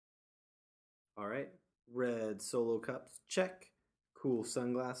All right. Red Solo Cups, check. Cool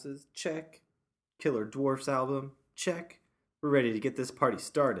sunglasses, check. Killer Dwarfs album, check. We're ready to get this party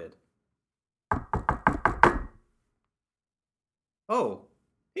started. Oh,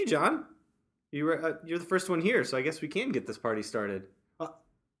 hey John. You're the first one here, so I guess we can get this party started.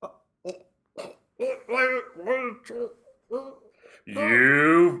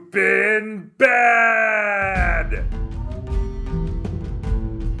 You've been bad!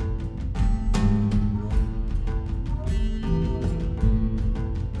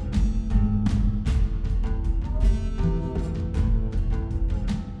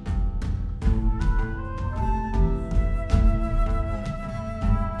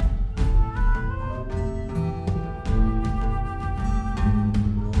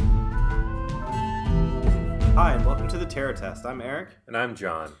 Hi, and welcome to the Terror Test. I'm Eric. And I'm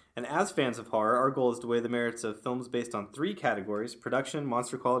John. And as fans of horror, our goal is to weigh the merits of films based on three categories: production,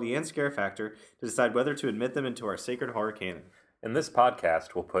 monster quality, and scare factor, to decide whether to admit them into our sacred horror canon. In this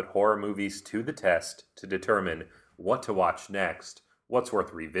podcast, we'll put horror movies to the test to determine what to watch next, what's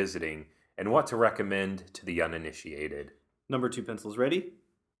worth revisiting, and what to recommend to the uninitiated. Number 2 pencils ready?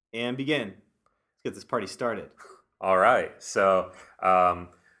 And begin. Let's get this party started. All right, so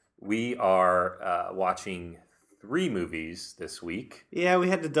we are watching 3 movies this week. Yeah, we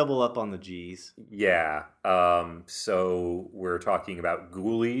had to double up on the G's. Yeah, so we're talking about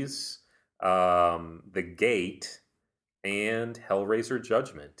Ghoulies, The Gate, and Hellraiser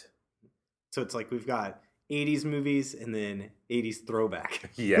Judgment. So it's like we've got 80s movies and then 80s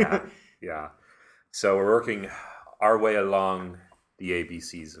throwback. Yeah. So we're working our way along the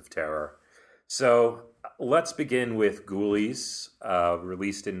ABCs of terror. So let's begin with Ghoulies,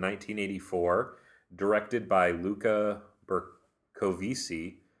 released in 1984, directed by Luca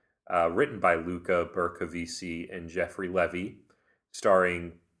Bercovici, written by Luca Bercovici and Jeffrey Levy,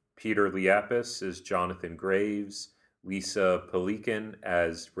 starring Peter Liapis as Jonathan Graves, Lisa Pelican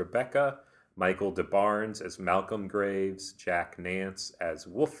as Rebecca, Michael DeBarnes as Malcolm Graves, Jack Nance as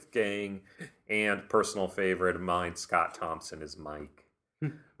Wolfgang, and personal favorite of mine, Scott Thompson as Mike.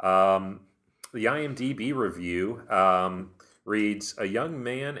 The IMDb review reads, a young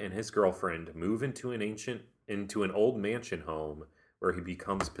man and his girlfriend move into an old mansion home where he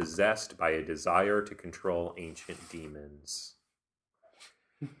becomes possessed by a desire to control ancient demons.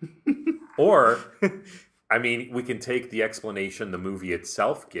 Or, I mean, we can take the explanation the movie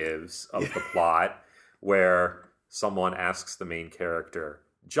itself gives of the plot, where someone asks the main character,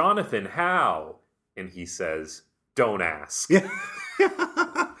 Jonathan, how? And he says, don't ask.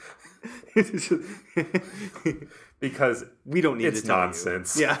 Because we don't need it's to tell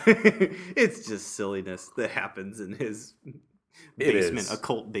nonsense. You. Yeah. It's just silliness that happens in his basement,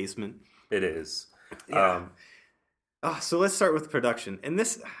 occult basement. It is. Yeah. So let's start with production. And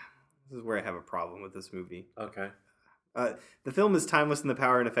this is where I have a problem with this movie. Okay. The film is timeless in the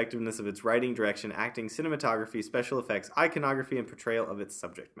power and effectiveness of its writing, direction, acting, cinematography, special effects, iconography, and portrayal of its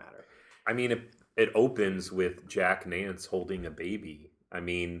subject matter. I mean, it opens with Jack Nance holding a baby. I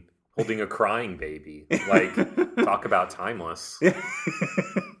mean, holding a crying baby. Like, talk about timeless.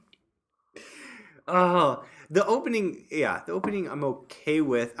 The opening I'm okay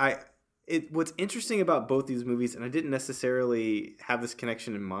with. What's interesting about both these movies, and I didn't necessarily have this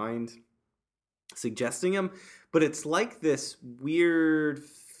connection in mind suggesting them, but it's like this weird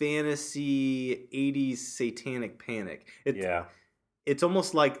fantasy 80s satanic panic. It's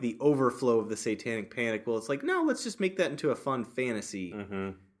almost like the overflow of the satanic panic. Well, it's like, no, let's just make that into a fun fantasy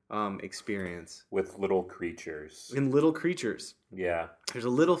experience. With little creatures. And little creatures. Yeah. There's a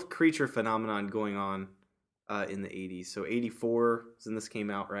little creature phenomenon going on in the 80s. So 84 is when this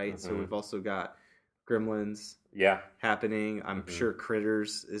came out, right? So we've also got Gremlins happening. I'm sure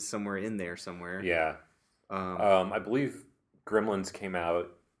Critters is somewhere in there somewhere. Yeah. I believe Gremlins came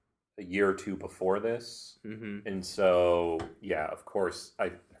out a year or two before this. And so, yeah, of course,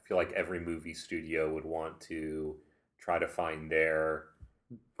 I feel like every movie studio would want to try to find their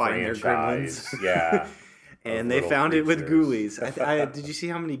franchise. Their Gremlins. Yeah. And they found it with Ghoulies. Did you see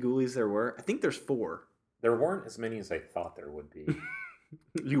how many Ghoulies there were? I think there's 4. There weren't as many as I thought there would be.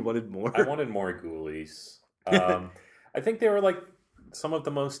 You wanted more? I wanted more Ghoulies. I think they were like some of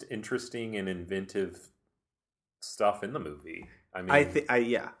the most interesting and inventive stuff in the movie. I mean,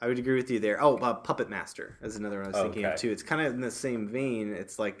 I would agree with you there. Oh, Puppet Master is another one I was thinking of too. It's kind of in the same vein.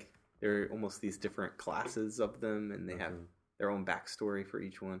 It's like there are almost these different classes of them, and they have their own backstory for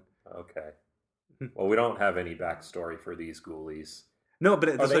each one. Okay. Well, we don't have any backstory for these Ghoulies. No,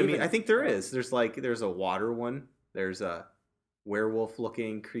 but that's what I mean. I think there is. There's a water one. There's a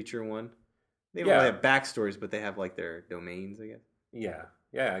werewolf-looking creature one. They don't really have backstories, but they have like their domains, I guess. Yeah.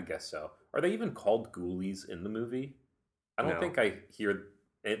 Yeah, I guess so. Are they even called ghoulies in the movie? I don't No. think I hear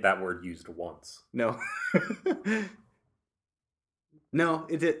that word used once. No. No,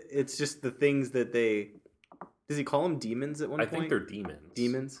 it's just the things that they... Does he call them demons at one I point? think they're demons.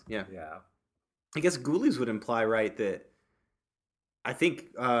 Demons? Yeah. Yeah. I guess ghoulies would imply, right, that... I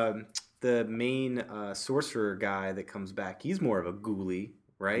think the main sorcerer guy that comes back, he's more of a ghoulie,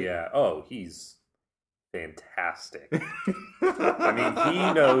 right? Yeah. Oh, he's fantastic. I mean,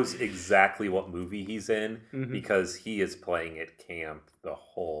 he knows exactly what movie he's in because he is playing at camp the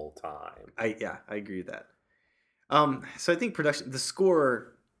whole time. I agree with that. So I think the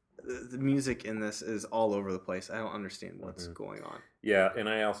score, the music in this is all over the place. I don't understand what's going on. Yeah, and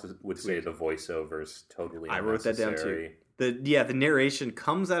I also would say the voiceover's totally unnecessary. I wrote that down too. The narration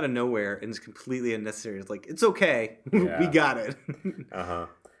comes out of nowhere and is completely unnecessary. It's like, it's okay. Yeah. We got it.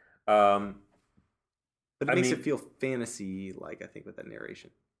 But it makes it feel fantasy-like, I think, with that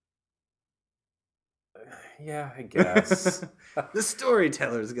narration. Yeah, I guess. The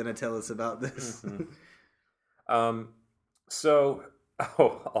storyteller is going to tell us about this. Also,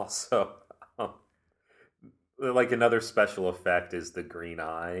 like another special effect is the green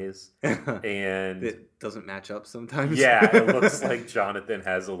eyes. And it doesn't match up sometimes. Yeah, it looks like Jonathan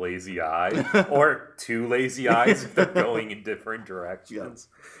has a lazy eye. Or two lazy eyes if they're going in different directions.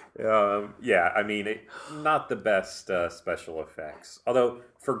 Yeah, I mean, not the best special effects. Although,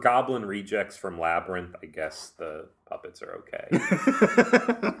 for goblin rejects from Labyrinth, I guess the puppets are okay.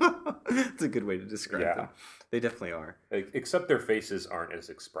 That's a good way to describe them. They definitely are. Except their faces aren't as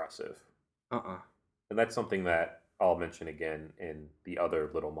expressive. And that's something that I'll mention again in the other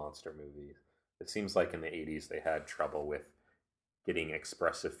Little Monster movies. It seems like in the 80s they had trouble with getting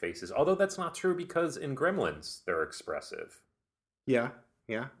expressive faces. Although that's not true because in Gremlins they're expressive. Yeah.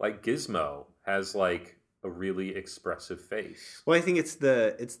 Like Gizmo has like a really expressive face. Well, I think it's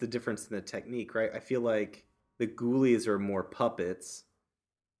the difference in the technique, right? I feel like the Ghoulies are more puppets,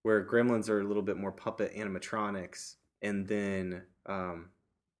 where Gremlins are a little bit more puppet animatronics, and then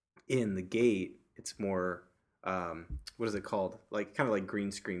in The Gate, it's more what is it called? Like kind of like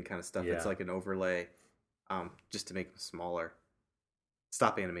green screen kind of stuff. Yeah. It's like an overlay, just to make them smaller.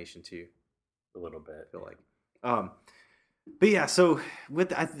 Stop animation too, a little bit. I feel like. But yeah, so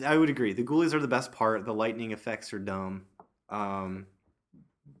I would agree. The Ghoulies are the best part. The lightning effects are dumb. But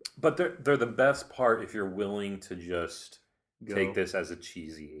they're the best part if you're willing to just take this as a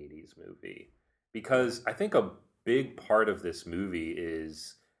cheesy 80s movie. Because I think a big part of this movie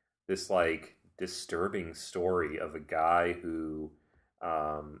is this like disturbing story of a guy who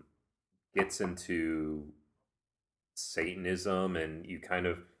gets into Satanism, and you kind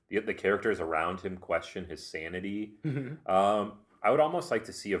of the characters around him question his sanity. I would almost like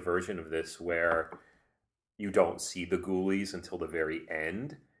to see a version of this where you don't see the Ghoulies until the very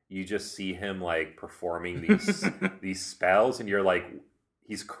end. You just see him like performing these these spells, and you're like,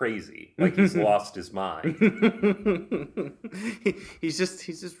 he's crazy, like he's lost his mind. he's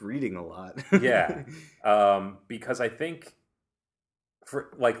just reading a lot. Yeah, because I think,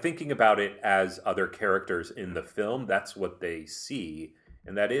 for like thinking about it as other characters in the film, that's what they see.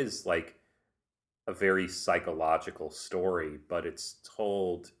 And that is like a very psychological story, but it's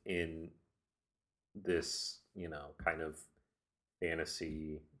told in this, kind of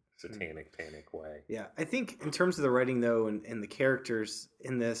fantasy, satanic panic way. Yeah, I think in terms of the writing though, and the characters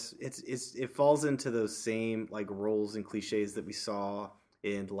in this, it falls into those same like roles and cliches that we saw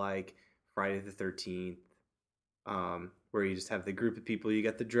in like Friday the 13th, where you just have the group of people. You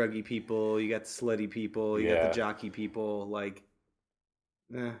got the druggy people, you got the slutty people, you got the jockey people, like.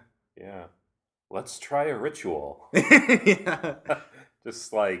 Yeah. Let's try a ritual. Yeah.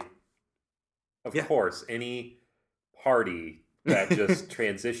 Just like, of course, any party that just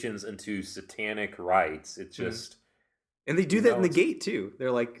transitions into satanic rites, it just... And they do that in The Gate, too.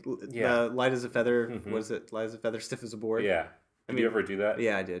 They're like, light as a feather. What is it? Light as a feather, stiff as a board. Yeah. Did you ever do that?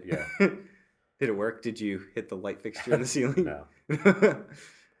 Yeah, I did. Yeah. Did it work? Did you hit the light fixture in the ceiling? No.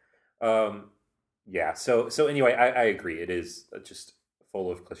 Yeah. So anyway, I agree. It is just full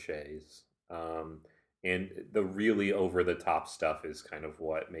of cliches. And the really over-the-top stuff is kind of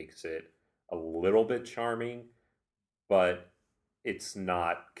what makes it a little bit charming, but it's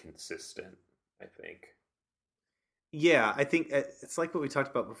not consistent, I think. Yeah, I think it's like what we talked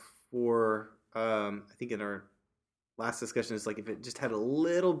about before. I think in our last discussion is like if it just had a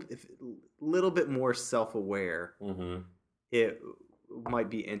little bit more self-aware, it might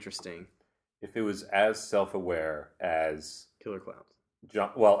be interesting. If it was as self-aware as Killer Clowns.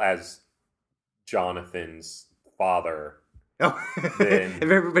 As Jonathan's father. Oh, if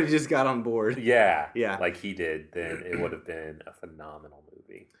everybody just got on board. Yeah. Like he did, then it would have been a phenomenal movie.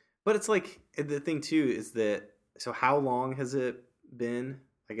 But it's like the thing too is that so how long has it been?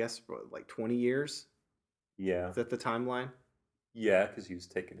 I guess like 20 years. Yeah. Is that the timeline? Yeah, because he was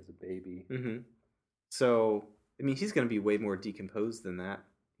taken as a baby. Mm-hmm. So I mean, he's going to be way more decomposed than that.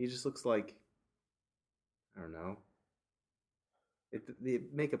 He just looks like I don't know. The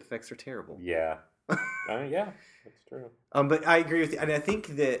makeup effects are terrible. Yeah. Yeah, that's true. But I agree with you, and I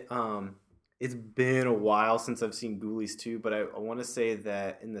think that it's been a while since I've seen Ghoulies 2, but I want to say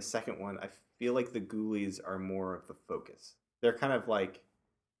that in the second one, I feel like the Ghoulies are more of the focus. They're kind of like...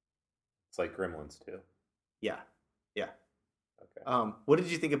 It's like Gremlins too. Yeah. Okay. What did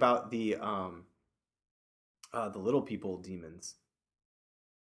you think about the little people demons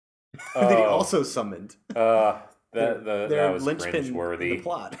that he also summoned? That was linchpin cringeworthy. in the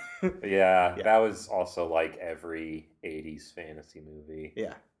plot. Yeah, that was also like every 80s fantasy movie.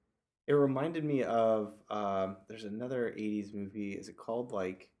 Yeah. It reminded me of there's another 80s movie. Is it called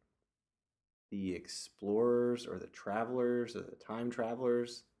like The Explorers or The Travelers or The Time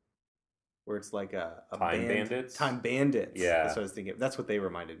Travelers? Where it's like a Time band. Bandits? Time Bandits. Yeah. That's what I was thinking. That's what they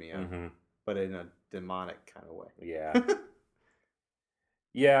reminded me of. Mm-hmm. But in a demonic kind of way. Yeah.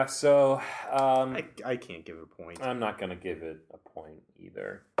 Yeah, so... I can't give it a point. I'm not going to give it a point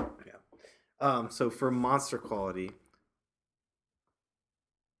either. Yeah. So for monster quality...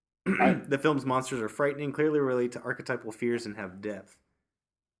 the film's monsters are frightening, clearly relate to archetypal fears, and have depth.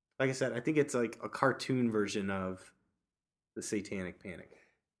 Like I said, I think it's like a cartoon version of the Satanic Panic.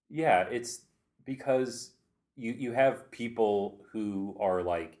 Yeah, it's because you have people who are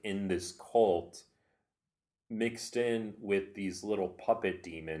like in this cult mixed in with these little puppet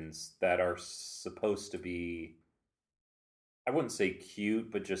demons that are supposed to be, I wouldn't say cute,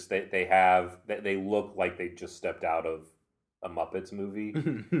 but just they look like they just stepped out of a Muppets movie.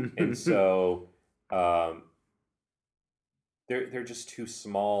 And so they're just too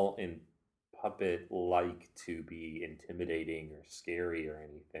small and puppet like to be intimidating or scary or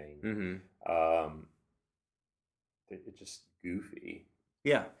anything. Mm-hmm. It's just goofy.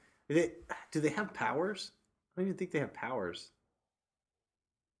 Yeah. Do they have powers? I don't even think they have powers.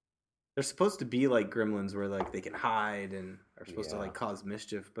 They're supposed to be like gremlins where like they can hide and are supposed to like cause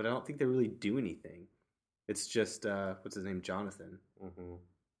mischief, but I don't think they really do anything. It's just what's his name, Jonathan. Mm-hmm.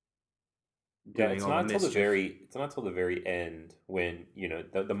 Yeah, it's not until the very end when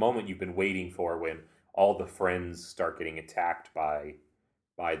the moment you've been waiting for, when all the friends start getting attacked by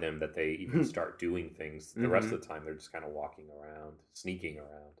them, that they even start doing things. The rest of the time they're just kind of walking around, sneaking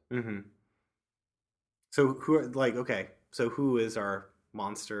around. Mm-hmm. So who is our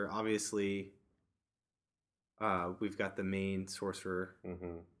monster? Obviously, we've got the main sorcerer.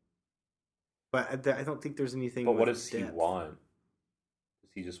 Mm-hmm. But I don't think there's anything. But what does he want?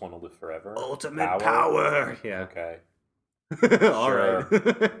 Does he just want to live forever? Ultimate power. Yeah. Okay. All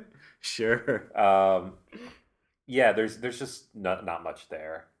right. Sure. Yeah. There's just not much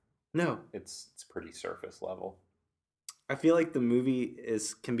there. No. It's pretty surface level. I feel like the movie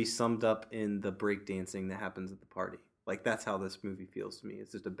can be summed up in the breakdancing that happens at the party. Like that's how this movie feels to me.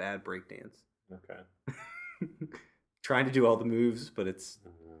 It's just a bad breakdance. Okay. Trying to do all the moves, but it's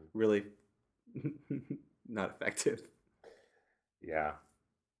really not effective. Yeah.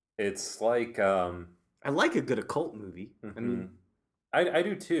 It's like I like a good occult movie. Mm-hmm. I mean, I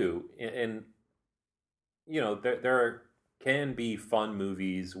do too. And there can be fun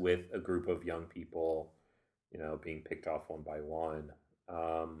movies with a group of young people, being picked off one by one.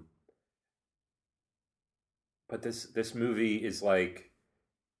 But this movie is like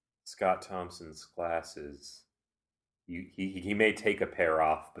Scott Thompson's glasses. He may take a pair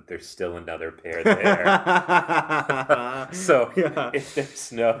off, but there's still another pair there. So if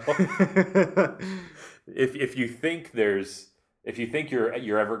there's no, if you think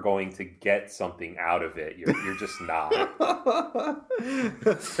you're ever going to get something out of it, you're just not.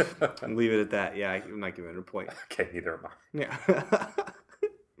 Leave it at that. Yeah, I'm not giving it a point. Okay, neither am I. Yeah.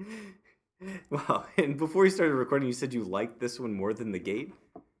 Wow. And before you started recording, you said you liked this one more than The Gate?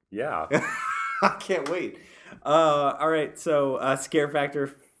 Yeah. I can't wait. All right, so scare factor.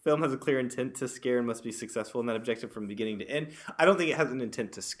 Film has a clear intent to scare and must be successful in that objective from beginning to end. I don't think it has an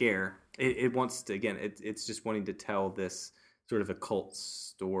intent to scare. It wants to, again, it's just wanting to tell this sort of occult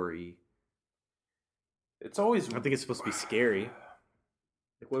story. It's always... I think it's supposed to be scary.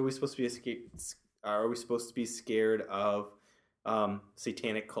 Like, what are we supposed to be Are we supposed to be scared of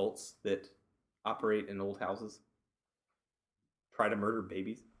satanic cults that operate in old houses? Try to murder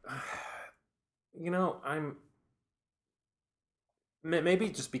babies? I'm... Maybe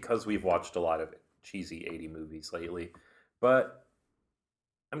just because we've watched a lot of cheesy 80 movies lately, but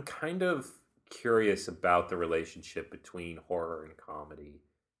I'm kind of curious about the relationship between horror and comedy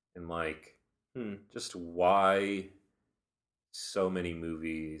and like just why so many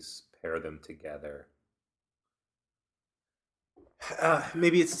movies pair them together.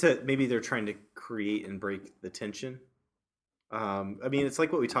 Maybe they're trying to create and break the tension. I mean, it's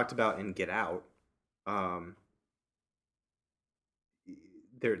like what we talked about in Get Out.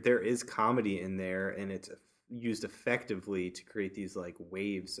 There is comedy in there, and it's used effectively to create these like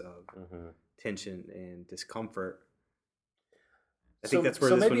waves of tension and discomfort. I think that's where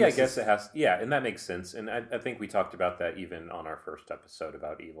so this maybe one I guess it has, yeah, and that makes sense. And I think we talked about that even on our first episode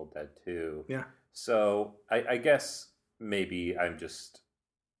about Evil Dead 2. Yeah. So I guess maybe I'm just,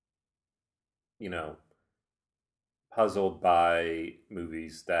 puzzled by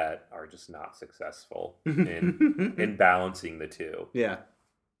movies that are just not successful in balancing the two. Yeah.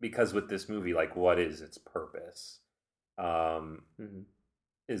 Because with this movie, like, what is its purpose?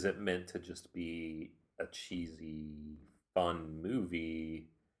 Is it meant to just be a cheesy, fun movie,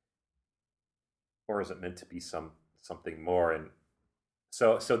 or is it meant to be something more? And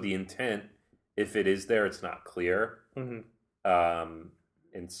so the intent, if it is there, it's not clear.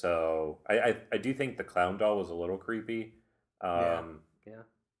 And so I do think the clown doll was a little creepy. Yeah.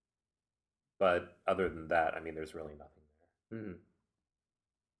 But other than that, I mean, there's really nothing there.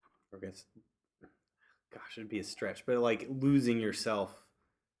 I guess, gosh, it'd be a stretch, but like losing yourself.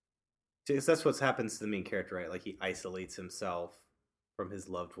 Because that's what happens to the main character, right? Like he isolates himself from his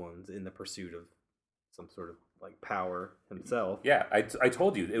loved ones in the pursuit of some sort of like power himself. Yeah, I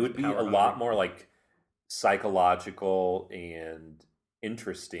told you it would be a lot more like psychological and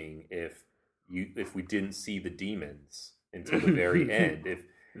interesting if we didn't see the demons until the very end.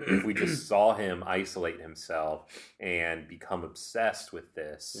 If we just saw him isolate himself and become obsessed with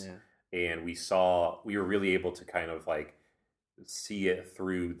this, and we were really able to kind of like see it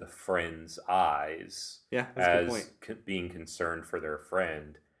through the friend's eyes, that's as a good point. Being concerned for their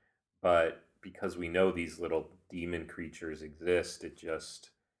friend. But because we know these little demon creatures exist, it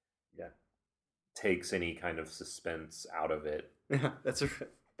just takes any kind of suspense out of it. Yeah,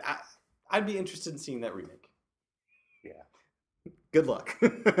 I'd be interested in seeing that remake. Yeah. Good luck.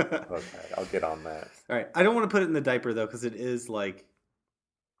 Okay, I'll get on that. All right. I don't want to put it in the diaper, though, because it is like...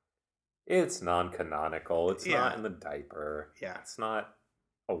 It's non-canonical. It's not in the diaper. Yeah. It's not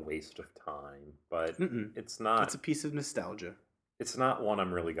a waste of time, but it's not... It's a piece of nostalgia. It's not one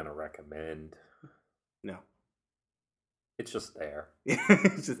I'm really going to recommend. No. It's just there.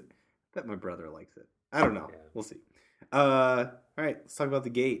 It's just... I bet my brother likes it. I don't know. Yeah. We'll see. All right. Let's talk about The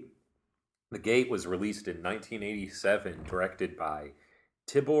Gate. The Gate was released in 1987, directed by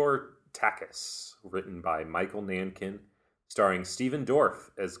Tibor Takas, written by Michael Nankin, starring Stephen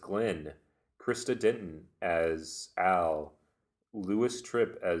Dorff as Glenn, Krista Denton as Al, Louis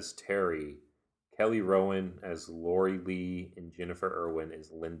Tripp as Terry, Kelly Rowan as Lori Lee, and Jennifer Irwin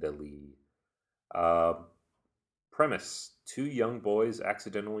as Linda Lee. Premise: two young boys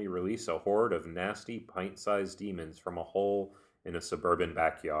accidentally release a horde of nasty, pint-sized demons from a hole in a suburban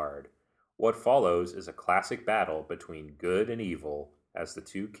backyard. What follows is a classic battle between good and evil as the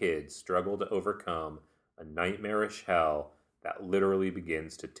two kids struggle to overcome a nightmarish hell that literally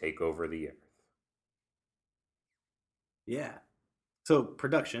begins to take over the earth. Yeah. So,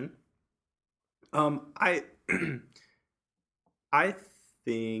 production. I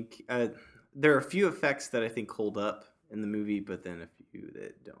think there are a few effects that I think hold up in the movie, but then a few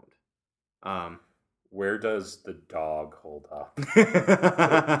that don't. Where does the dog hold up?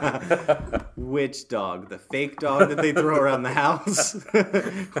 Which dog? The fake dog that they throw around the house?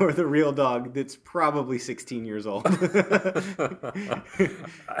 Or the real dog that's probably 16 years old?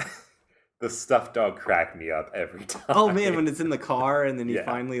 The stuffed dog cracked me up every time. Oh man, when it's in the car and then he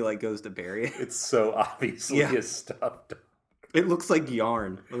finally like goes to bury it. It's so obviously a stuffed dog. It looks like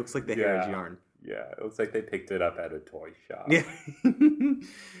yarn. It looks like the hair is yarn. Yeah, it looks like they picked it up at a toy shop. Yeah.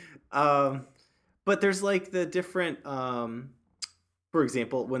 But there's like the different, for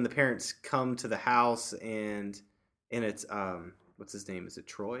example, when the parents come to the house and it's, what's his name? Is it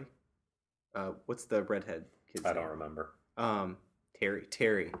Troy? What's the redhead kid's name? I don't remember.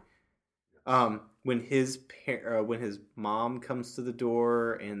 Terry. When his mom comes to the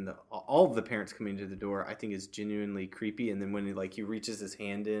door and all of the parents coming to the door, I think is genuinely creepy. And then when he reaches his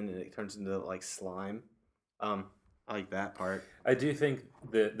hand in and it turns into like slime, I like that part. I do think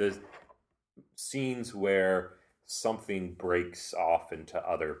the scenes where something breaks off into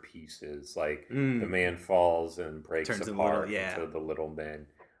other pieces, like the man falls and breaks apart into the little men.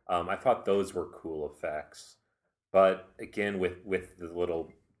 I thought those were cool effects, but again, with the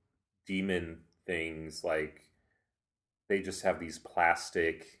little demon things, like they just have these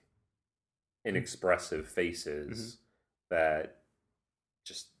plastic, inexpressive faces that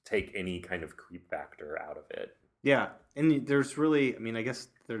just take any kind of creep factor out of it. Yeah, and there's really, I mean, I guess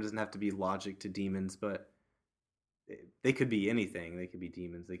there doesn't have to be logic to demons, but they could be anything. They could be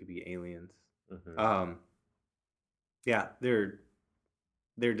demons. They could be aliens. Mm-hmm. Yeah, their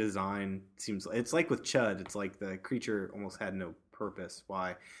design seems, it's like with Chud. It's like the creature almost had no purpose.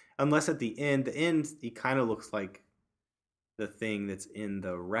 Why? Unless at the end, he kind of looks like the thing that's in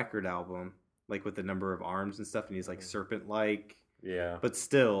the record album, like with the number of arms and stuff, and he's like serpent-like. Yeah. But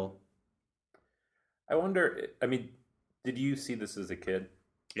still, I wonder, I mean, did you see this as a kid?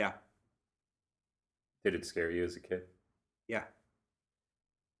 yeah. Did it scare you as a kid? Yeah.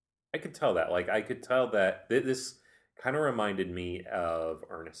 I could tell that. Like, I could tell that this kind of reminded me of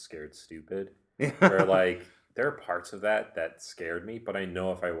Ernest Scared Stupid, where, like, there are parts of that scared me, but I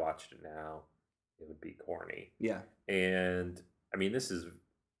know if I watched it now, it would be corny. Yeah. And, I mean, this is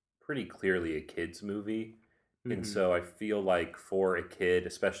pretty clearly a kid's movie. Mm-hmm. And so I feel like for a kid,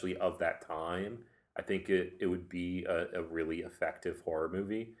 especially of that time, I think it would be a really effective horror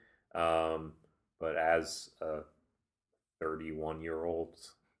movie. But as a 31-year-old,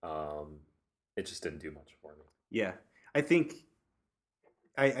 it just didn't do much for me. Yeah, I think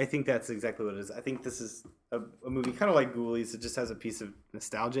that's exactly what it is. I think this is a movie kind of like Ghoulies. It just has a piece of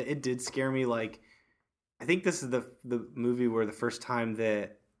nostalgia. It did scare me. Like, I think this is the movie where the first time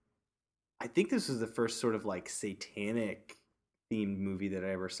that I think this was the first sort of like satanic themed movie that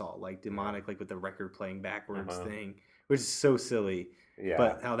I ever saw, like demonic, like with the record playing backwards thing, which is so silly. Yeah.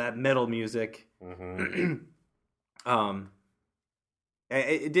 But how that metal music, it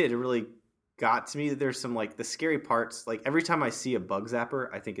did. It really got to me. That there's some like the scary parts. Like every time I see a bug zapper,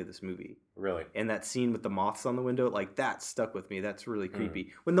 I think of this movie. Really? And that scene with the moths on the window, like that stuck with me. That's really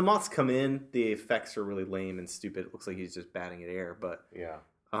creepy. When the moths come in, the effects are really lame and stupid. It looks like he's just batting at air. But yeah.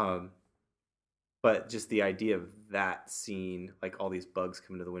 But just the idea of that scene, like all these bugs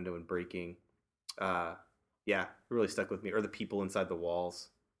coming to the window and breaking, yeah, it really stuck with me. Or the people inside the walls,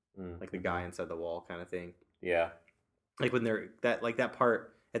 like the guy inside the wall kind of thing. Yeah. Like when they're that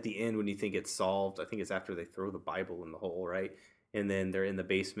part at the end when you think it's solved. I think it's after they throw the Bible in the hole, right? And then they're in the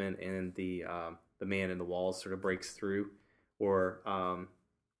basement, and the man in the walls sort of breaks through, or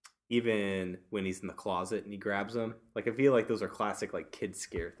even when he's in the closet and he grabs them. Like I feel like those are classic like kid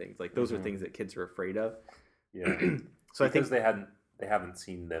scare things. Like those are things that kids are afraid of. Yeah. So because I think they haven't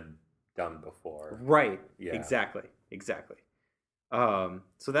seen them done before. Right. Yeah. Exactly. So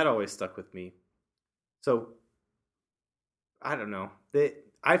that always stuck with me. So I don't know.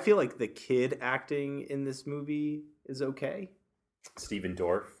 I feel like the kid acting in this movie is okay. Stephen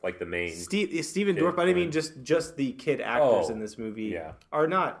Dorff, like the main Stephen Dorff, but I mean just the kid actors in this movie are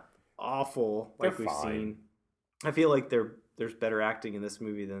not awful like They're we've fine. seen. I feel like there's better acting in this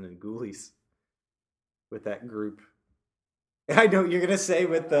movie than in Ghoulies with that group. I know you're gonna say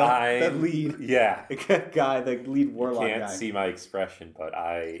with the lead guy, the lead warlock guy. You can't see my expression, but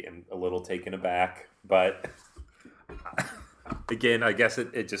I am a little taken aback. But again, I guess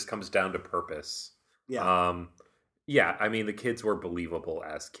it just comes down to purpose. Yeah. Yeah, I mean, the kids were believable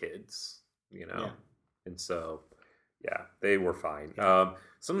as kids, you know? Yeah. And so, yeah, they were fine. Yeah.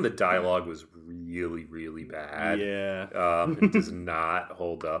 Some of the dialogue was really, really bad. Yeah. It does not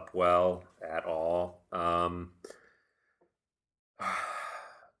hold up well at all.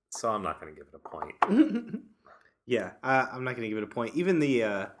 So I'm not going to give it a point. Yeah, I'm not going to give it a point. Even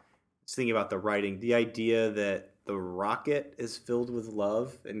just thinking about the writing, the idea that the rocket is filled with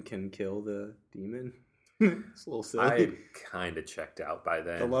love and can kill the demon. It's a little silly. I kind of checked out by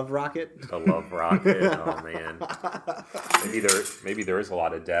then. The love rocket? The love rocket. Oh, man. Maybe there is a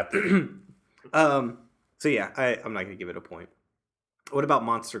lot of depth. So, yeah, I'm not going to give it a point. What about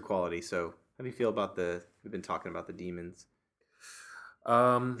monster quality? So, how do you feel about we've been talking about the demons.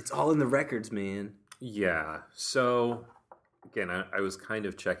 It's all in the records, man. Yeah. So, again, I was kind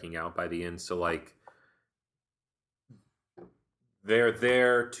of checking out by the end. So, like, they're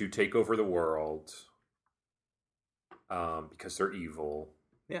there to take over the world. Because they're evil.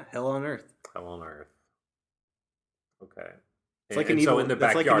 Yeah, hell on earth. Hell on earth. Okay. It's like an evil, so in the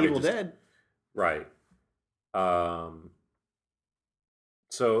backyard, like an Evil Dead. Right.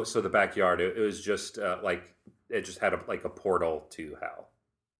 So the backyard, it was just like it just had a portal to hell,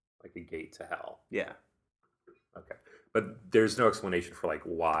 like a gate to hell. Yeah. Okay, but there's no explanation for like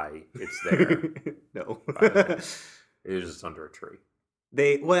why it's there. No. It was just under a tree.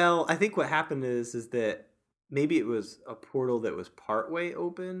 I think what happened is that maybe it was a portal that was partway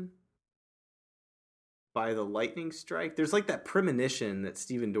open by the lightning strike. There's like that premonition that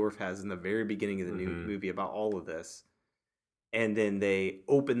Stephen Dorff has in the very beginning of the new movie about all of this. And then they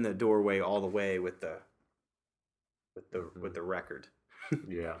open the doorway all the way with the record.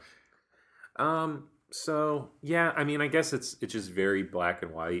 Yeah. So yeah, I mean, I guess it's just very black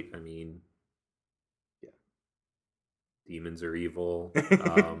and white. I mean, Yeah. demons are evil.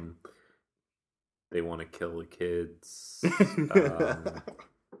 They want to kill the kids.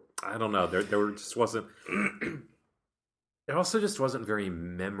 I don't know. There just wasn't. It also just wasn't very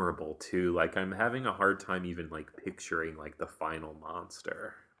memorable too. Like I'm having a hard time even like picturing like the final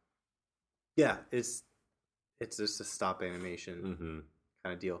monster. Yeah, it's just a stop animation Mm-hmm.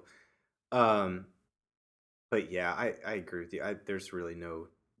 kind of deal. Um, but yeah, I agree with you. There's really no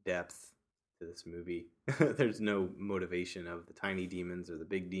depth to this movie. There's no motivation of the tiny demons or the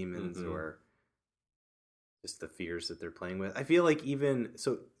big demons Mm-hmm. or just the fears that they're playing with. I feel like even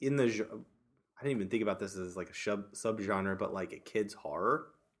so in the I didn't even think about this as like a subgenre, but like a kids horror.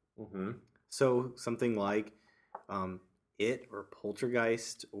 Mm-hmm. So something like It or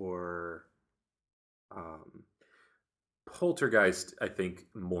Poltergeist or um, Poltergeist, I think,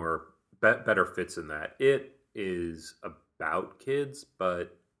 better fits in that. It is about kids,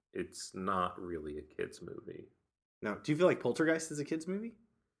 but it's not really a kids movie. now, do you feel like Poltergeist is a kids movie?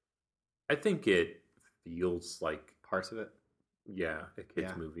 I think it feels like, Parts of it. yeah, a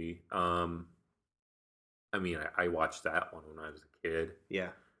kids Yeah. movie. I mean, I watched that one when I was a kid.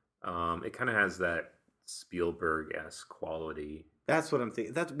 Yeah. It kind of has that Spielberg-esque quality. That's what I'm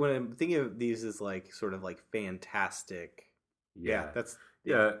thinking. That's what I'm thinking of these as like sort of like fantastic. Yeah, that's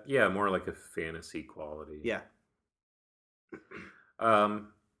Yeah, more like a fantasy quality. yeah.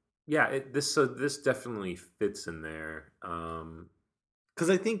 Yeah, this definitely fits in there. Because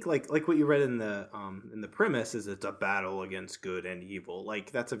I think like what you read in the premise is it's a battle against good and evil.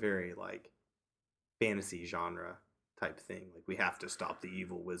 Like that's a very like fantasy genre type thing. Like we have to stop the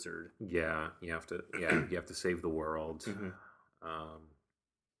evil wizard. Yeah, you have to save the world. Mm-hmm. Um,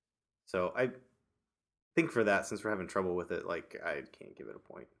 So I think for that, since we're having trouble with it, like I can't give it a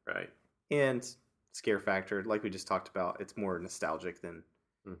point. right. And scare factor, like we just talked about, it's more nostalgic than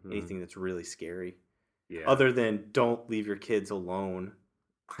Mm-hmm. anything that's really scary. Yeah. Other than don't leave your kids alone.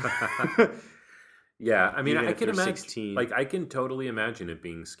 Yeah, I mean, Even I if can they're imagine, 16. like, I can totally imagine it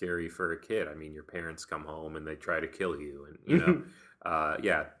being scary for a kid. I mean, your parents come home and they try to kill you, and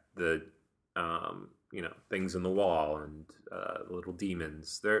yeah, the things in the wall and little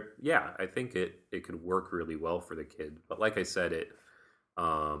demons. Yeah, I think it could work really well for the kid. But like I said,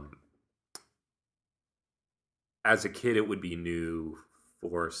 as a kid, it would be new.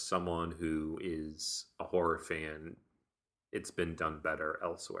 For someone who is a horror fan, it's been done better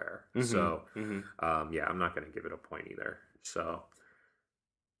elsewhere. Mm-hmm. So, mm-hmm. Yeah, I'm not going to give it a point either. So,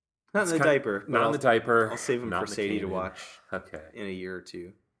 Not in the diaper. Not in the diaper. I'll save them not for in the Sadie to canon. watch. Okay. In a year or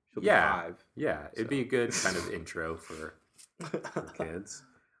two. She'll Yeah. be 5. Yeah, it'd be a good kind of intro for kids.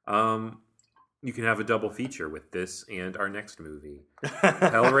 You can have a double feature with this and our next movie,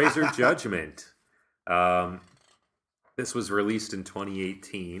 Hellraiser Judgment. This was released in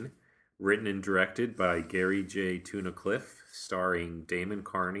 2018, written and directed by Gary J. Tunnicliffe, starring Damon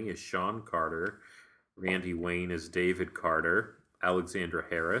Carney as Sean Carter, Randy Wayne as David Carter, Alexandra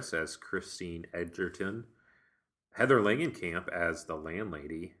Harris as Christine Edgerton, Heather Langenkamp as the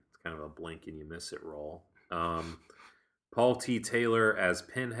landlady. It's kind of a blink and you miss it role. Paul T. Taylor as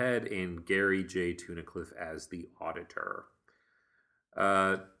Pinhead, and Gary J. Tunnicliffe as the auditor.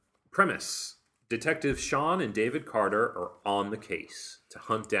 Premise. Detectives Sean and David Carter are on the case to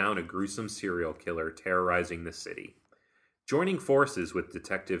hunt down a gruesome serial killer terrorizing the city. Joining forces with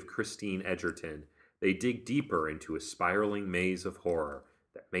Detective Christine Edgerton, they dig deeper into a spiraling maze of horror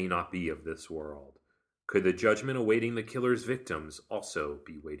that may not be of this world. Could the judgment awaiting the killer's victims also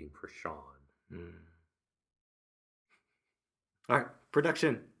be waiting for Sean? All right,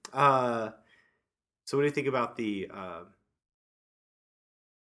 production. So what do you think about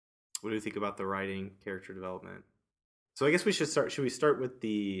the writing, character development? So I guess we should start. Should we start with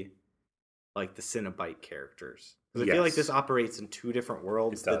the Cenobite characters? Because I feel like this operates in 2 different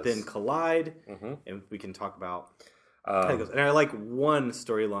worlds that then collide, and we can talk about how it goes. And I like one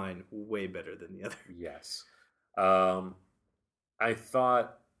storyline way better than the other. Yes, I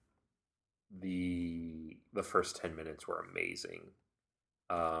thought the first 10 minutes were amazing.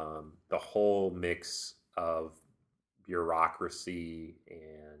 The whole mix of bureaucracy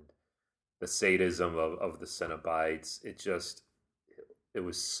and the sadism of the Cenobites, it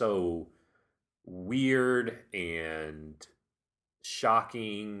was so weird and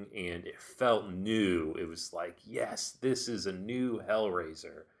shocking, and it felt new. It was like, yes, this is a new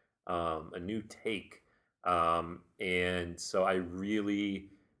Hellraiser, a new take. And so I really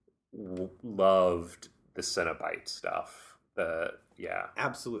loved the Cenobite stuff.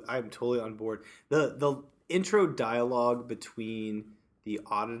 Absolutely, I'm totally on board. The intro dialogue between the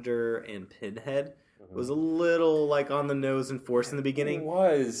Auditor and Pinhead was a little like on the nose and forced in the beginning. It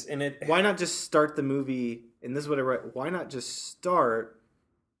was, and it. Why not just start the movie? And this is what I wrote. Why not just start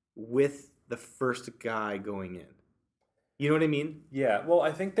with the first guy going in? You know what I mean? Yeah. Well,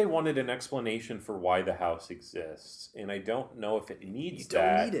 I think they wanted an explanation for why the house exists, and I don't know if it needs that.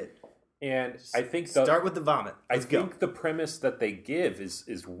 You don't need it. And I think start with the vomit. I think the premise that they give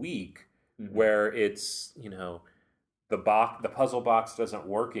is weak, where it's the puzzle box doesn't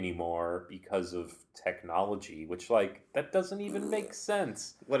work anymore because of technology, which that doesn't even make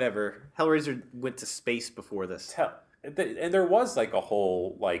sense. Whatever. Hellraiser went to space before this, and there was a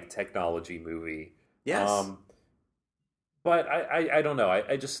whole technology movie. Yes. But I don't know.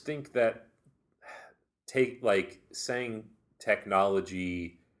 I just think that saying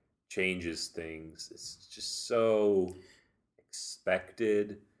technology changes things. It's just so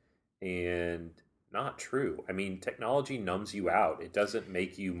expected and not true. I mean, technology numbs you out. It doesn't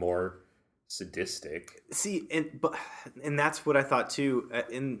make you more sadistic. See, and that's what I thought too.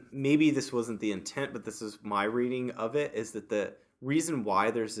 And maybe this wasn't the intent, but this is my reading of it, is that the reason why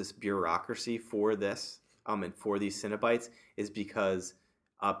there's this bureaucracy for this and for these Cenobites is because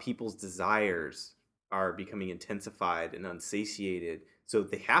people's desires are becoming intensified and unsatiated. So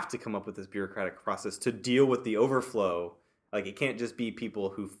they have to come up with this bureaucratic process to deal with the overflow. It can't just be people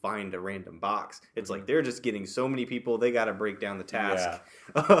who find a random box. It's they're just getting so many people, they got to break down the task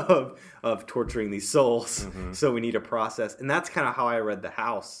of torturing these souls. So we need a process. And that's kind of how I read The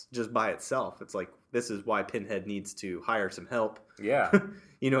House just by itself. It's this is why Pinhead needs to hire some help. Yeah.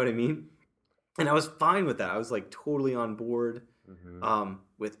 You know what I mean? And I was fine with that. I was totally on board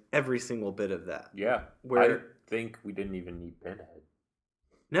with every single bit of that. Yeah. I think we didn't even need Pinhead.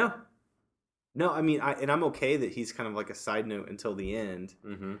 No, I mean, I'm okay that he's kind of a side note until the end.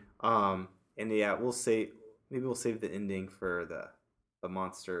 And yeah, we'll save the ending for the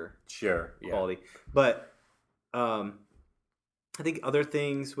monster quality. Yeah. But I think other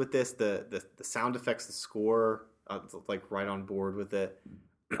things with this, the sound effects, the score, right on board with it.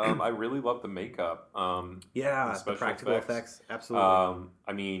 I really love the makeup. The practical effects. Absolutely.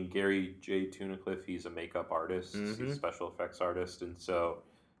 I mean, Gary J. Tunnicliffe, he's a makeup artist. He's a special effects artist, and so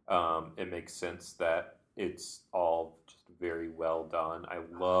it makes sense that it's all just very well done. I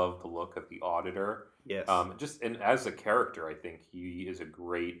love the look of the Auditor. Yes. And as a character, I think he is a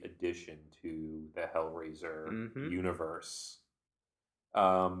great addition to the Hellraiser universe.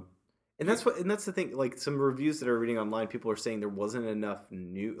 And that's the thing. Some reviews that are reading online, people are saying there wasn't enough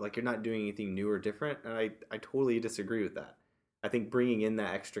new. You're not doing anything new or different, and I totally disagree with that. I think bringing in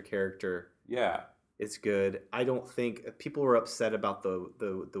that extra character, it's good. I don't think people were upset about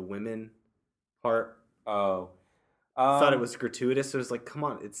the women part. Oh, thought it was gratuitous. So it was come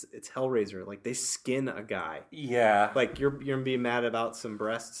on, it's Hellraiser. They skin a guy. Yeah, you're gonna be mad about some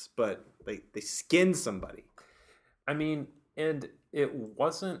breasts, but they skin somebody. I mean, and it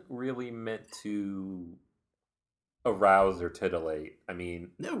wasn't really meant to arouse or titillate. I mean,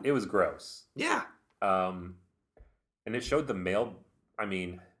 no, it was gross. Yeah. And it showed the male. I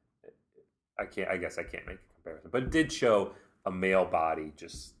mean, I guess I can't make a comparison, but it did show a male body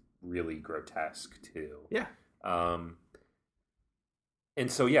just really grotesque too. Yeah. And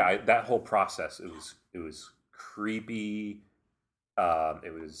so that whole process, it was creepy.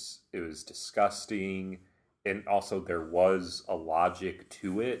 It was disgusting. And also there was a logic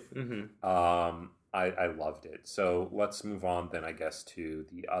to it. I loved it. So let's move on then, I guess, to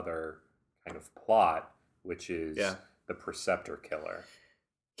the other kind of plot, which is the Preceptor Killer.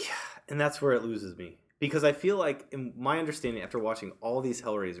 Yeah, and that's where it loses me. Because I feel in my understanding after watching all these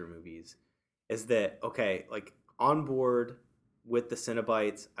Hellraiser movies, is that, okay, on board with the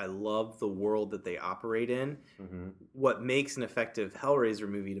Cenobites, I love the world that they operate in. What makes an effective Hellraiser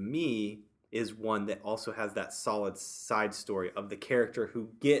movie to me is one that also has that solid side story of the character who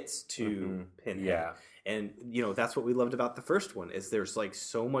gets to Pinhead. Yeah. And, that's what we loved about the first one, is there's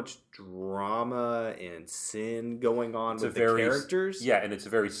so much drama and sin going on with the characters. Yeah, and it's a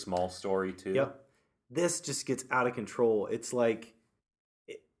very small story too. Yep. This just gets out of control. It's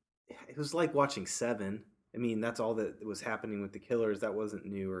it was like watching Seven. I mean, that's all that was happening with the killers. That wasn't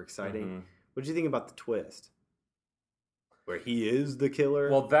new or exciting. What did you think about the twist? Where he is the killer?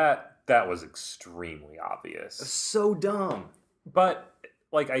 Well, that was extremely obvious. So dumb. But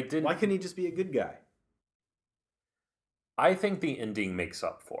I didn't. Why couldn't he just be a good guy? I think the ending makes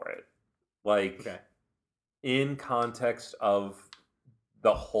up for it. In context of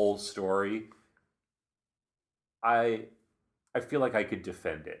the whole story, I feel like I could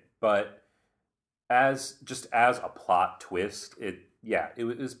defend it. But as a plot twist, it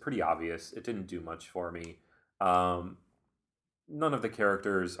was pretty obvious. It didn't do much for me. none of the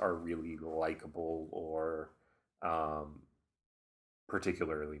characters are really likable or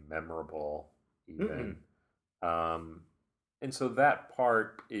particularly memorable, even. And so that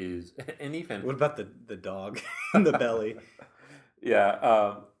part is, and even what about the dog in the belly?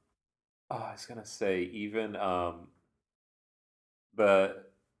 Yeah. I was gonna say even the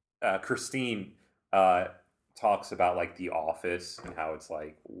Christine talks about like The Office and how it's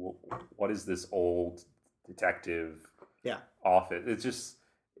like, what is this old detective office? It's just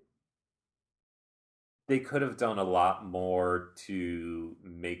they could have done a lot more to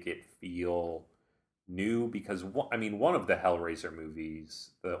make it feel new because one of the Hellraiser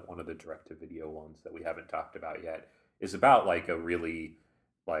movies, one of the direct-to-video ones that we haven't talked about yet, is about like a really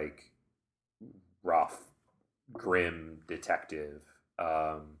like rough, grim detective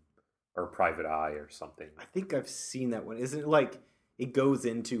or private eye or something. I think I've seen that one. Isn't it like it goes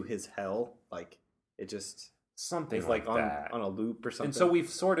into his hell? Like it just something is like on, that on a loop or something. And so we've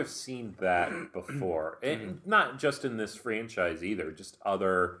sort of seen that before, and not just in this franchise either. Just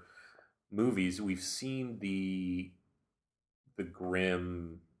other movies, we've seen the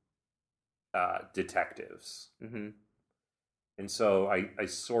grim detectives, and so I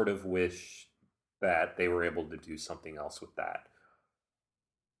sort of wish that they were able to do something else with that.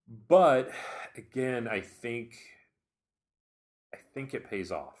 But again, I think it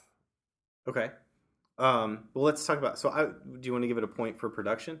pays off. Okay. Well, let's talk about. So, do you want to give it a point for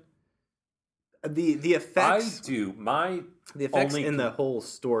production? The effects. I do. The effects in the whole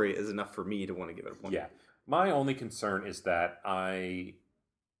story is enough for me to want to give it a point. Yeah. My only concern is that I'm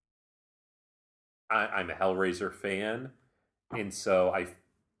a Hellraiser fan, and so I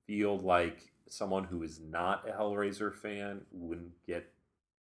feel like someone who is not a Hellraiser fan wouldn't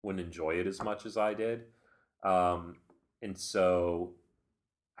enjoy it as much as I did. And so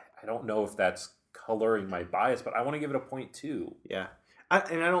I don't know if that's coloring my bias, but I want to give it a point too. Yeah.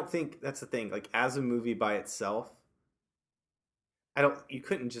 And I don't think that's the thing. Like as a movie by itself, you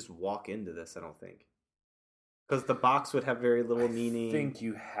couldn't just walk into this, I don't think. Because the box would have very little meaning. I think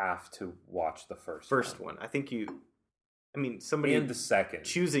you have to watch the first one. I think somebody and the second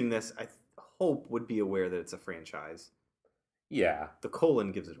choosing this, I hope would be aware that it's a franchise. Yeah. The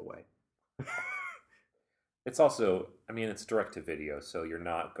colon gives it away. It's also, it's direct to video, so you're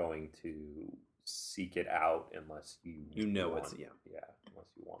not going to seek it out unless you know want, unless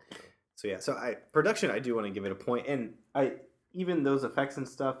you want to. So production, I do want to give it a point, and even those effects and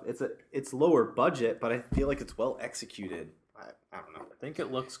stuff, it's lower budget, but I feel like it's well executed. I don't know. I think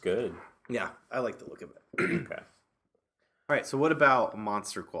it looks good. Yeah, I like the look of it. Okay. All right, so what about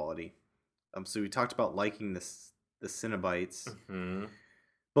monster quality? So we talked about liking the Cenobites,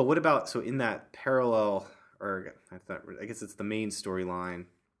 but what about in that parallel, or I guess it's the main storyline?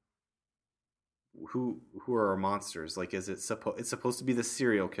 Who are our monsters? Like, is it it's supposed to be the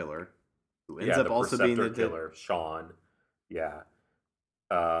serial killer who ends up also being the killer, Sean? Yeah.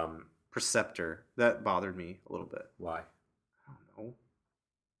 Preceptor. That bothered me a little bit. Why? I don't know.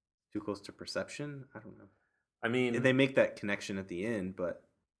 Too close to perception? I don't know. They make that connection at the end, but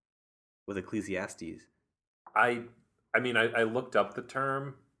with Ecclesiastes. I looked up the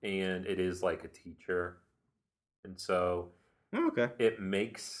term, and it is like a teacher. And so it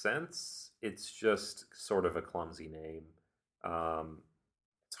makes sense. It's just sort of a clumsy name.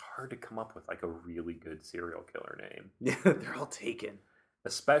 It's hard to come up with like a really good serial killer name. Yeah, they're all taken.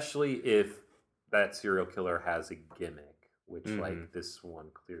 Especially if that serial killer has a gimmick, which like this one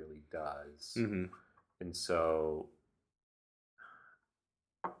clearly does. And so,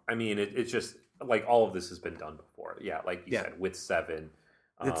 it's just like all of this has been done before. Yeah, like you said, with 7.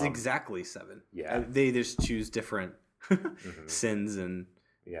 It's exactly 7. Yeah. They just choose different sins and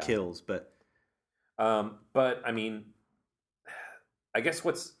kills, but I guess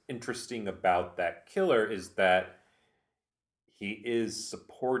what's interesting about that killer is that he is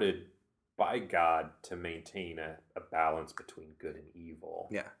supported by God to maintain a balance between good and evil.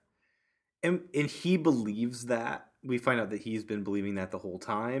 Yeah. And he believes that. We find out that he's been believing that the whole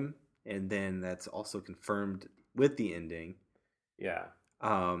time, and then that's also confirmed with the ending. Yeah.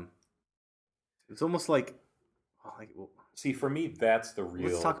 It's almost like see, for me, that's the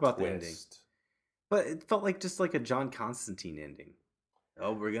real let's talk about twist. The ending. But it felt like just like a John Constantine ending.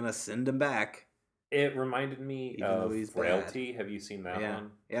 Oh, we're gonna send him back. It reminded me of Frailty. Bad. Have you seen that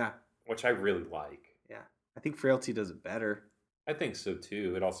one? Yeah. Which I really like. Yeah. I think Frailty does it better. I think so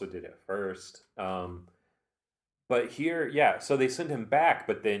too. It also did it first. But here, so they send him back,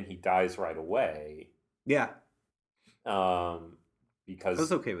 but then he dies right away. Yeah. Because I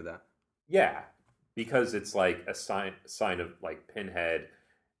was okay with that. Yeah. Because it's like a sign of like Pinhead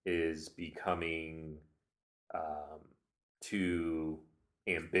is becoming too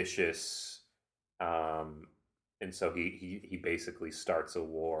ambitious, and so he basically starts a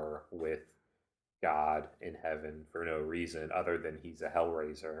war with God in heaven for no reason other than he's a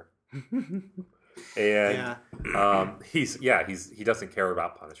Hellraiser. And Yeah. he doesn't care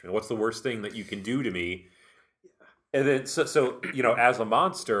about punishment. What's the worst thing that you can do to me? And then so as a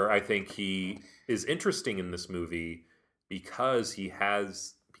monster, I think he is interesting in this movie because he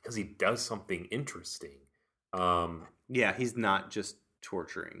does something interesting. Yeah, he's not just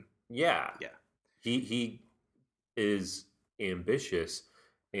torturing. Yeah. Yeah. He is ambitious,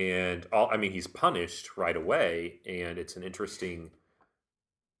 and he's punished right away, and it's an interesting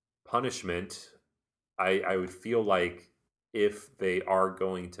punishment. I would feel like if they are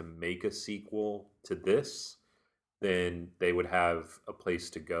going to make a sequel to this, then they would have a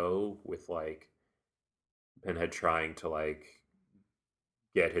place to go with like Pinhead trying to like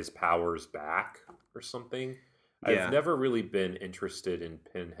get his powers back or something. Yeah. I've never really been interested in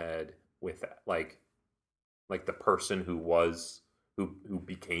Pinhead with like the person who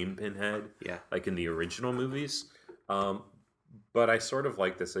became Pinhead. Yeah. Like in the original movies. But I sort of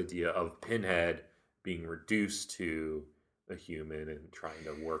like this idea of Pinhead being reduced to a human and trying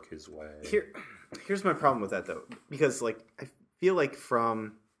to work his way. Here's my problem with that though, because like I feel like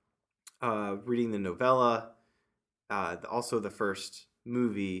from reading the novella, also the first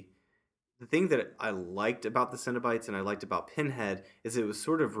movie, the thing that I liked about the Cenobites and I liked about Pinhead is it was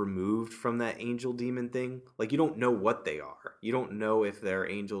sort of removed from that angel demon thing. Like you don't know what they are. You don't know if they're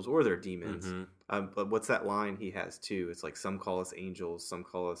angels or they're demons. Mm-hmm. But what's that line he has too? It's like some call us angels, some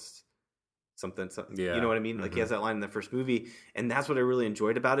call us something. Yeah. You know what I mean? Like he has that line in the first movie, and that's what I really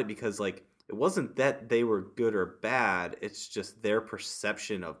enjoyed about it because like it wasn't that they were good or bad. It's just their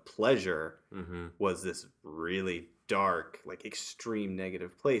perception of pleasure was this really dark, like extreme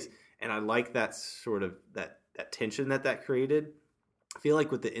negative place. And I like that sort of that tension that created. I feel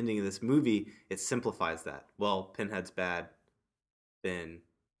like with the ending of this movie, it simplifies that. Well, Pinhead's bad, then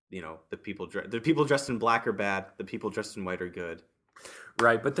the people dressed in black are bad. The people dressed in white are good.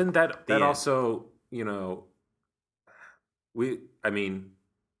 Right, but then that also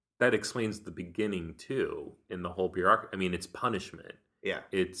that explains the beginning too in the whole bureaucracy. It's punishment. Yeah,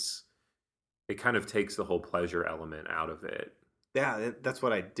 it kind of takes the whole pleasure element out of it. Yeah, that's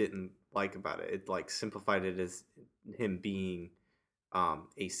what I didn't like about it. It like simplified it as him being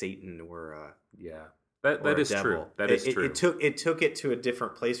a Satan or that is true. That is true. It took it to a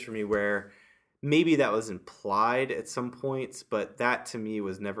different place for me where maybe that was implied at some points, but that to me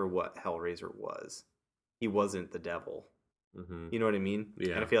was never what Hellraiser was. He wasn't the devil. Mm-hmm. You know what I mean?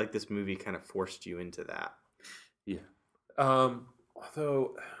 Yeah. And I feel like this movie kind of forced you into that. Yeah.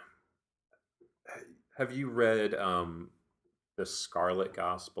 Although, have you read The Scarlet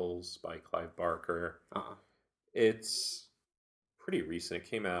Gospels by Clive Barker? It's pretty recent. It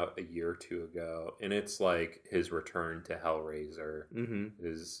came out a year or two ago, and it's like his return to Hellraiser.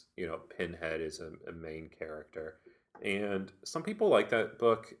 Is Pinhead is a main character, and some people like that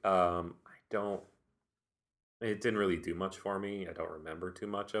book. I don't. It didn't really do much for me. I don't remember too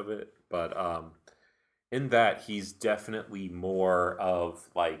much of it, but in that he's definitely more of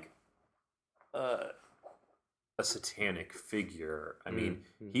like a satanic figure.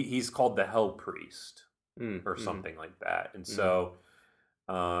 He's called the Hell Priest or something like that, and so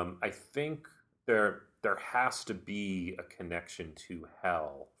I think there has to be a connection to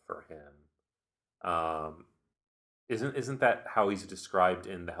hell for him. Isn't that how he's described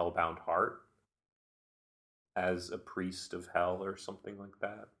in The Hellbound Heart? As a priest of hell or something like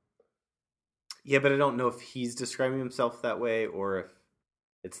that. Yeah, but I don't know if he's describing himself that way or if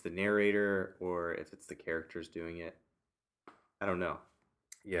it's the narrator or if it's the characters doing it. I don't know.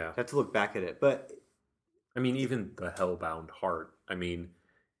 Yeah. I have to look back at it. But even the Hellbound Heart,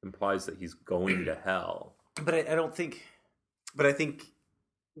 implies that he's going to hell. But I don't think... But I think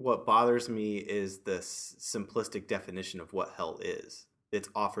what bothers me is this simplistic definition of what hell is. It's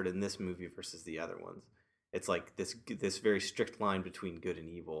offered in this movie versus the other ones. It's like this very strict line between good and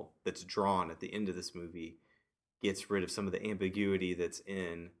evil that's drawn at the end of this movie gets rid of some of the ambiguity that's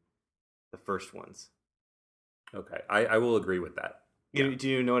in the first ones. Okay, I will agree with that. Do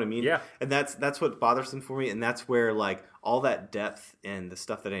you know what I mean? Yeah. And that's what bothers them for me, and that's where like all that depth and the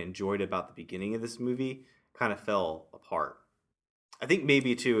stuff that I enjoyed about the beginning of this movie kind of fell apart. I think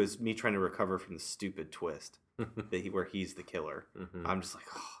maybe too is me trying to recover from the stupid twist where he's the killer. I'm just like,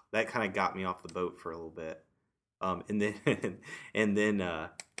 oh, that kind of got me off the boat for a little bit. And then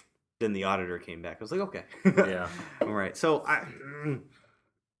the auditor came back. I was like, okay, yeah, all right. So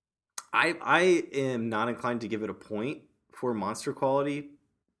I am not inclined to give it a point for monster quality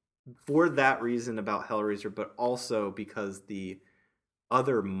for that reason about Hellraiser, but also because the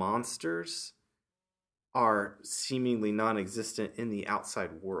other monsters are seemingly non-existent in the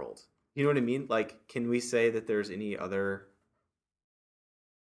outside world. You know what I mean? Like, can we say that there's any other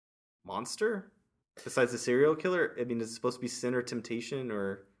monster besides the serial killer? I mean, is it supposed to be sin or temptation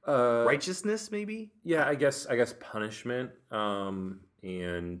or righteousness? Maybe. Yeah, I guess punishment. And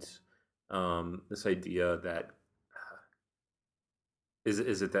this idea that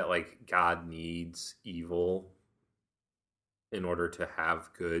is it that like God needs evil in order to have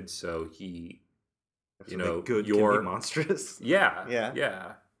good, so he, you know, good can be monstrous. Yeah, yeah,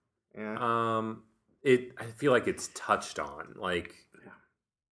 yeah, yeah. I feel like it's touched on like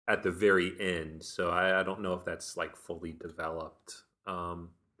at the very end, so I don't know if that's like fully developed.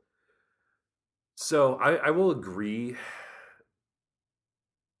 So I will agree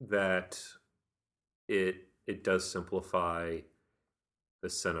that it does simplify the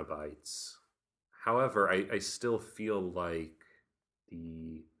Cenobites. However, I still feel like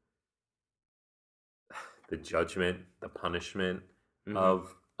the judgment, the punishment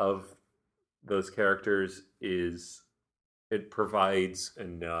of those characters it provides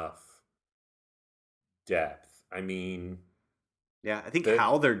enough depth. I mean, yeah, I think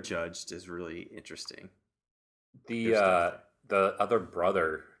how they're judged is really interesting. The other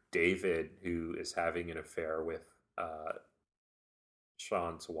brother, David, who is having an affair with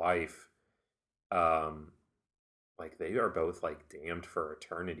Sean's wife, like they are both like damned for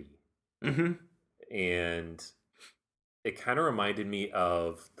eternity. And it kind of reminded me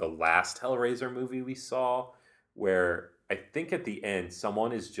of the last Hellraiser movie we saw, where I think at the end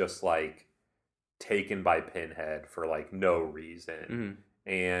someone is just like taken by Pinhead for like no reason.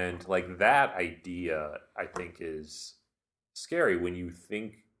 And like that idea, I think, is scary when you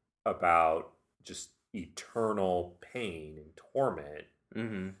think about just eternal pain and torment.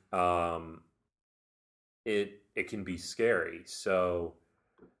 It can be scary. So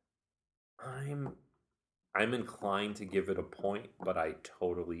I'm inclined to give it a point, but I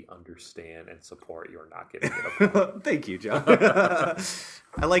totally understand and support your not giving it a point. Thank you, John.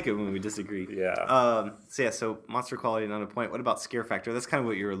 I like it when we disagree. Yeah. So monster quality not a point. What about scare factor? That's kind of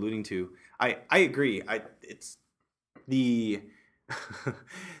what you're alluding to. I agree. It's the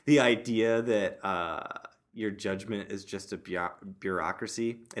the idea that your judgment is just a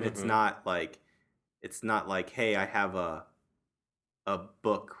bureaucracy, and it's not like hey, I have a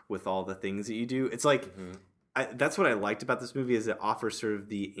book with all the things that you do. It's like that's what I liked about this movie, is it offers sort of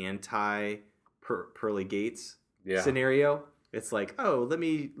the anti pearly gates scenario. It's like, oh, let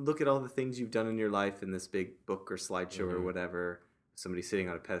me look at all the things you've done in your life in this big book or slideshow or whatever. Somebody sitting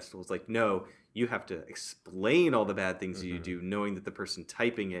on a pedestal. It's like, no, you have to explain all the bad things that you do, knowing that the person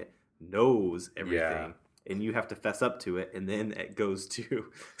typing it knows everything. And you have to fess up to it, and then it goes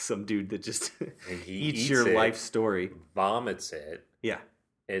to some dude that just eats your life story. Vomits it. Yeah.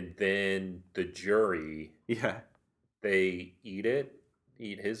 And then the jury, they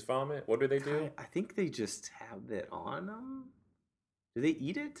eat his vomit. What do they do? I think they just have it on them. Do they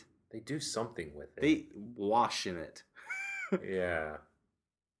eat it? They do something with it. They wash in it. Yeah.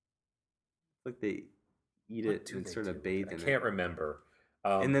 Like they eat it and sort of bathe in it. I can't remember.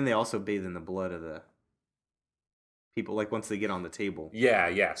 And then they also bathe in the blood of the people, like once they get on the table.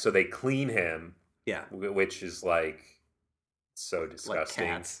 Yeah. So they clean him. Yeah. Which is like so disgusting.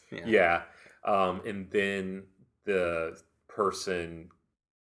 Like cats. Yeah. And then the person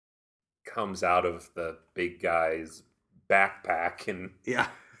comes out of the big guy's backpack and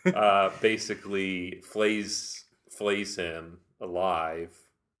basically flays him alive,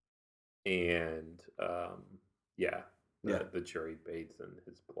 and the jury bathes in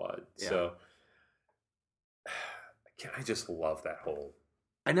his blood. So I just love that whole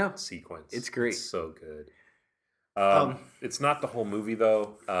sequence. It's great. It's so good. It's not the whole movie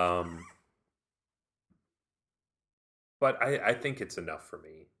though, but I think it's enough for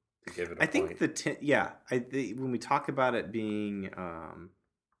me to give it a point. I think when we talk about it being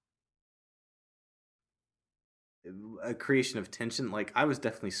a creation of tension, like I was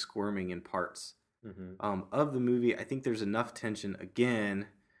definitely squirming in parts of the movie. I think there's enough tension again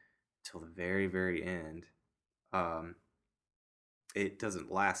till the very, very end. It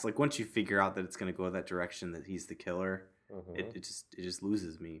doesn't last. Like once you figure out that it's going to go that direction, that he's the killer, it just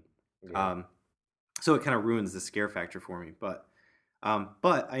loses me. So it kind of ruins the scare factor for me. But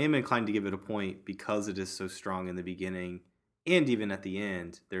I am inclined to give it a point because it is so strong in the beginning, and even at the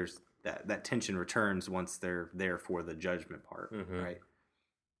end, there's that tension returns once they're there for the judgment part, right?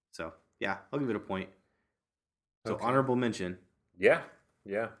 So yeah, I'll give it a point. So honorable mention. Yeah.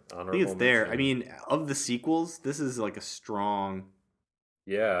 I think it's there. I mean, of the sequels, this is like a strong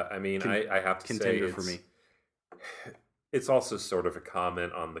Yeah, I mean, I have to say contender for me. It's also sort of a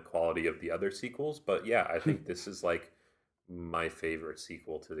comment on the quality of the other sequels, but yeah, I think this is like my favorite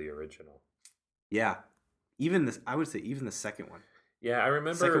sequel to the original. Yeah, even this, I would say, even the second one. Yeah, I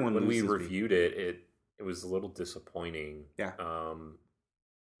remember Second one when we loses me. reviewed it was a little disappointing. Yeah.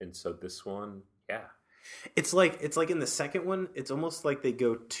 And so this one, yeah. It's like in the second one, it's almost like they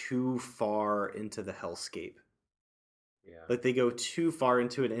go too far into the hellscape. Yeah. Like they go too far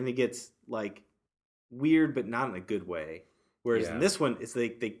into it and it gets like weird, but not in a good way. Whereas in this one, it's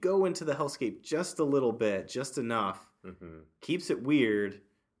like they go into the hellscape just a little bit, just enough, keeps it weird,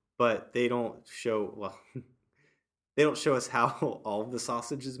 but they don't show, they don't show us how all of the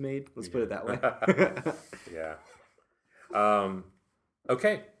sausage is made. Let's put it that way. Yeah.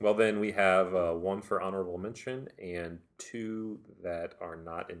 Okay. Well, then we have 1 for honorable mention and 2 that are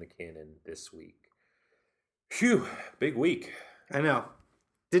not in the canon this week. Phew. Big week. I know.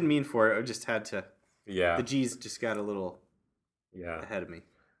 Didn't mean for it. I just had to. Yeah. The G's just got a little ahead of me.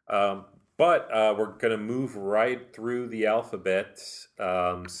 But we're going to move right through the alphabet.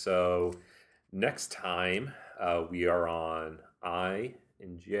 So next time we are on I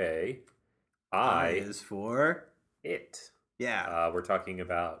and J. I is for It. Yeah. We're talking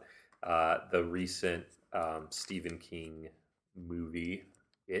about the recent Stephen King movie,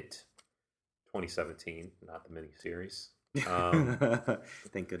 It, 2017, not the miniseries.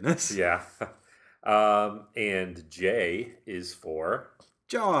 Thank goodness. Yeah. And J is for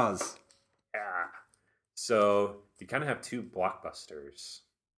Jaws. Yeah. So you kind of have 2 blockbusters.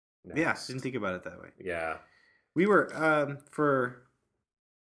 Next. Yeah, didn't think about it that way. Yeah. We were for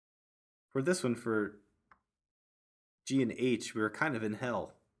this one for G and H, we were kind of in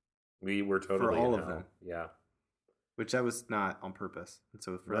hell. We were totally for all in of hell. them. Yeah. Which that was not on purpose. And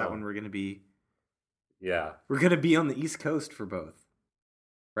so for that one we're going to be we're going to be on the East Coast for both.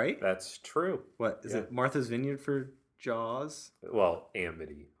 Right? That's true. What is it? Martha's Vineyard for Jaws? Well,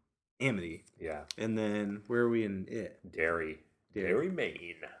 Amity. Yeah. And then where are we in it? Derry,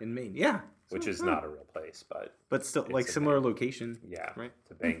 Maine. In Maine. Yeah. Which is not a real place, but still like similar location. Yeah. Right.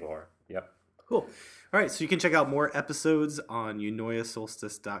 To Bangor. Yep. Cool. All right, so you can check out more episodes on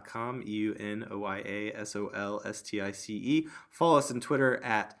unoyasolstice.com, EUNOIASOLSTICE. Follow us on Twitter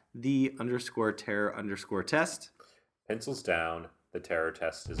at @the_terror_test. Pencils down, the terror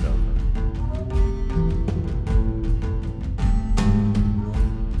test is over.